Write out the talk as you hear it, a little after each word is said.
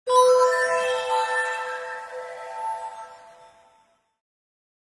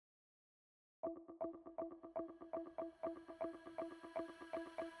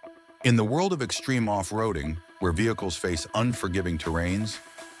In the world of extreme off-roading, where vehicles face unforgiving terrains,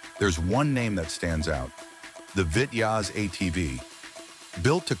 there's one name that stands out: the VITYAZ ATV.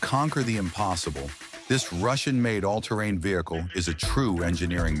 Built to conquer the impossible, this Russian-made all-terrain vehicle is a true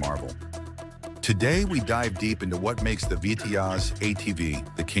engineering marvel. Today, we dive deep into what makes the VITYAZ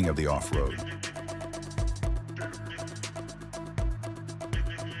ATV the king of the off-road.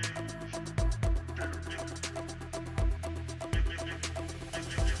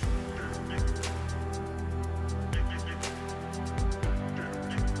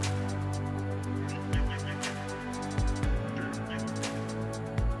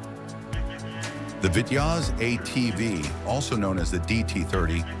 The VITYAZ ATV, also known as the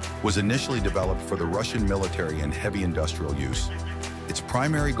DT30, was initially developed for the Russian military and heavy industrial use. Its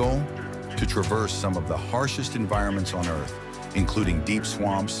primary goal? To traverse some of the harshest environments on Earth, including deep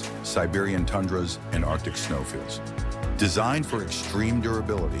swamps, Siberian tundras, and Arctic snowfields. Designed for extreme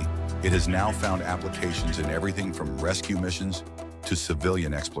durability, it has now found applications in everything from rescue missions to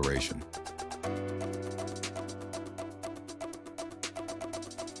civilian exploration.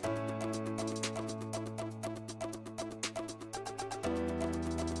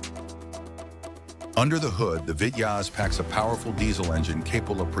 Under the hood, the VITYAZ packs a powerful diesel engine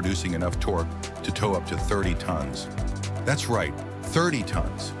capable of producing enough torque to tow up to 30 tons. That's right, 30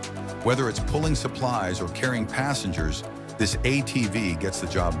 tons. Whether it's pulling supplies or carrying passengers, this ATV gets the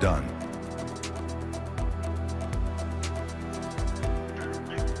job done.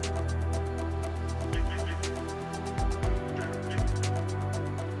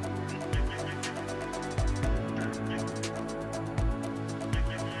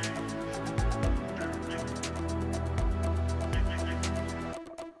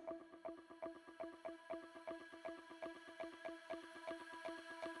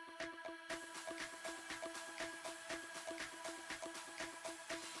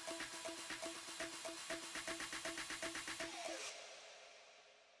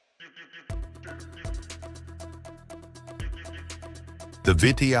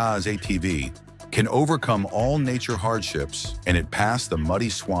 The VITYAZ ATV can overcome all nature hardships, and it passed the muddy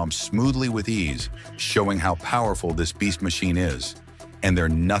swamps smoothly with ease, showing how powerful this beast machine is, and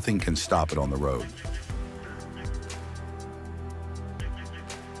nothing can stop it on the road.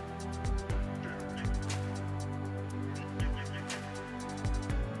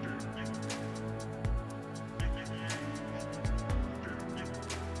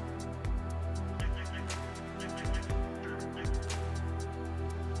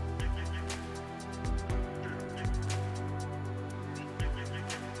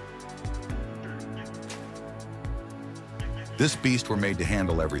 This beast were made to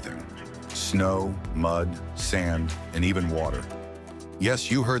handle everything: snow, mud, sand, and even water. Yes,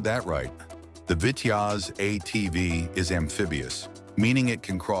 you heard that right. The VITYAZ ATV is amphibious, meaning it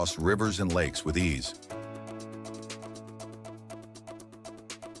can cross rivers and lakes with ease.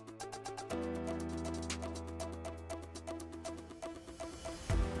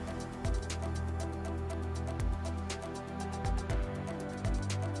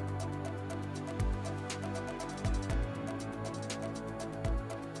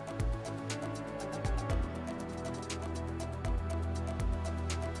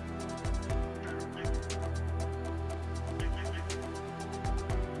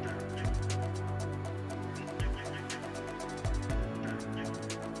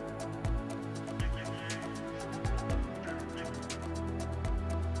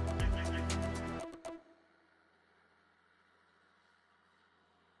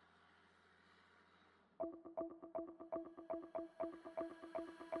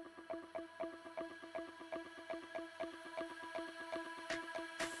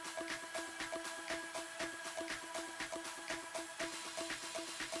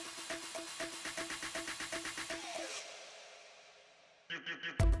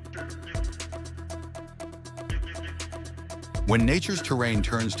 When nature's terrain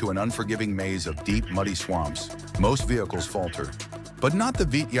turns to an unforgiving maze of deep, muddy swamps, most vehicles falter. But not the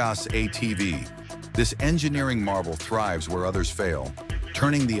VITYAZ ATV. This engineering marvel thrives where others fail,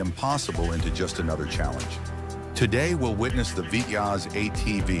 turning the impossible into just another challenge. Today, we'll witness the VITYAZ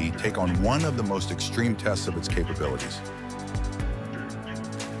ATV take on one of the most extreme tests of its capabilities.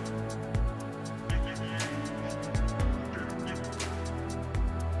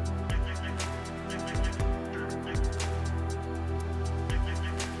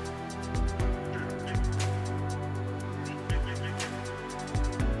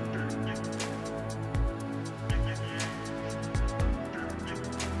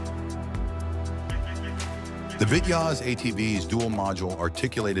 The VITYAZ ATV's dual-module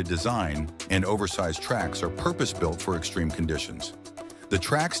articulated design and oversized tracks are purpose-built for extreme conditions. The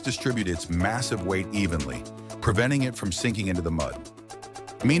tracks distribute its massive weight evenly, preventing it from sinking into the mud.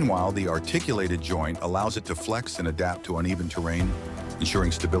 Meanwhile, the articulated joint allows it to flex and adapt to uneven terrain,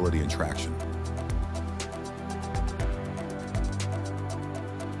 ensuring stability and traction.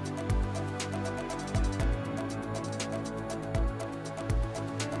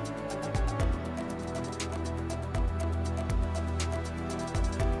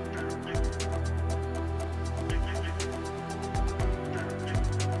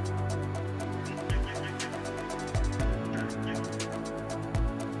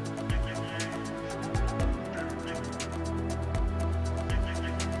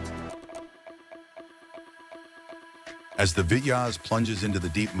 As the VITYAZ plunges into the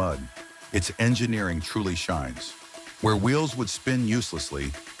deep mud, its engineering truly shines. Where wheels would spin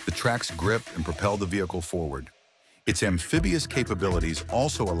uselessly, the tracks grip and propel the vehicle forward. Its amphibious capabilities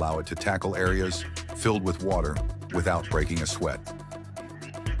also allow it to tackle areas filled with water without breaking a sweat.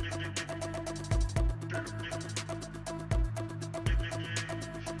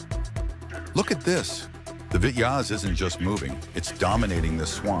 Look at this. The VITYAZ isn't just moving, it's dominating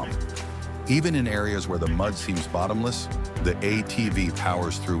this swamp. Even in areas where the mud seems bottomless, the ATV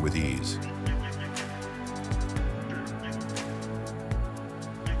powers through with ease.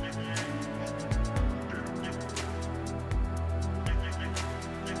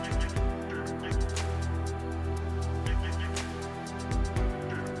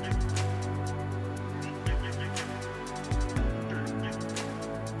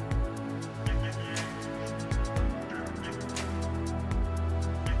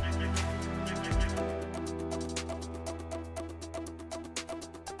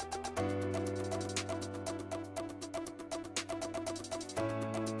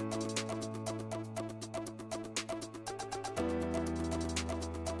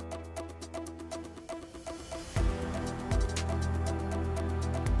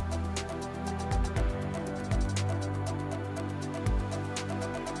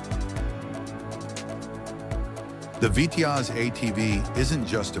 The VITYAZ ATV isn't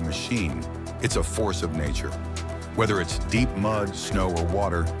just a machine, it's a force of nature. Whether it's deep mud, snow, or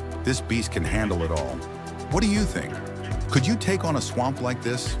water, this beast can handle it all. What do you think? Could you take on a swamp like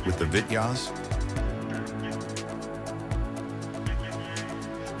this with the VITYAZ?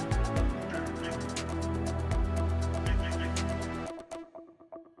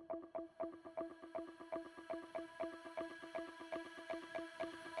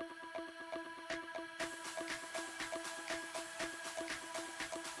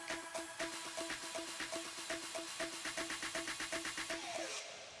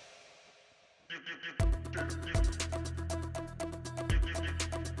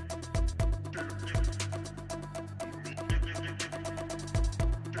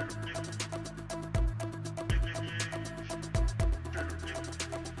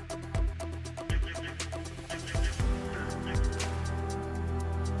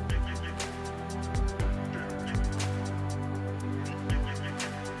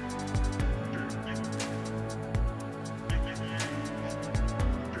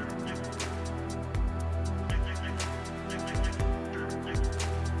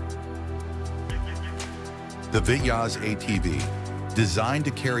 The VITYAZ ATV, designed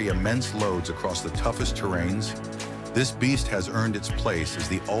to carry immense loads across the toughest terrains, this beast has earned its place as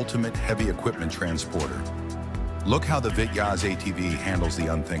the ultimate heavy equipment transporter. Look how the VITYAZ ATV handles the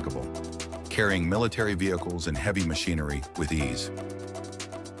unthinkable, carrying military vehicles and heavy machinery with ease.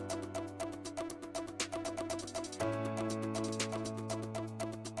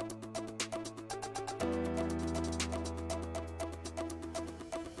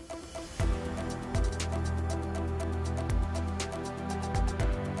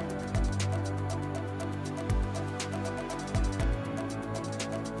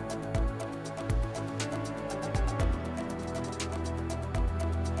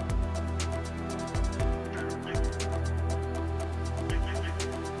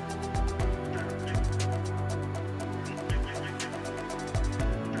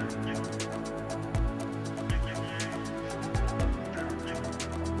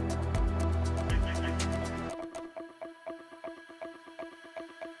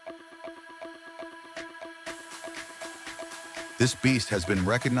 This beast has been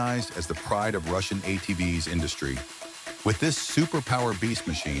recognized as the pride of Russian ATV's industry. With this superpower beast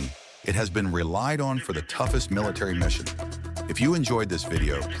machine, it has been relied on for the toughest military mission. If you enjoyed this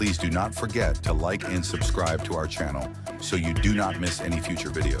video, please do not forget to like and subscribe to our channel so you do not miss any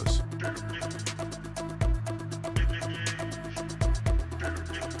future videos.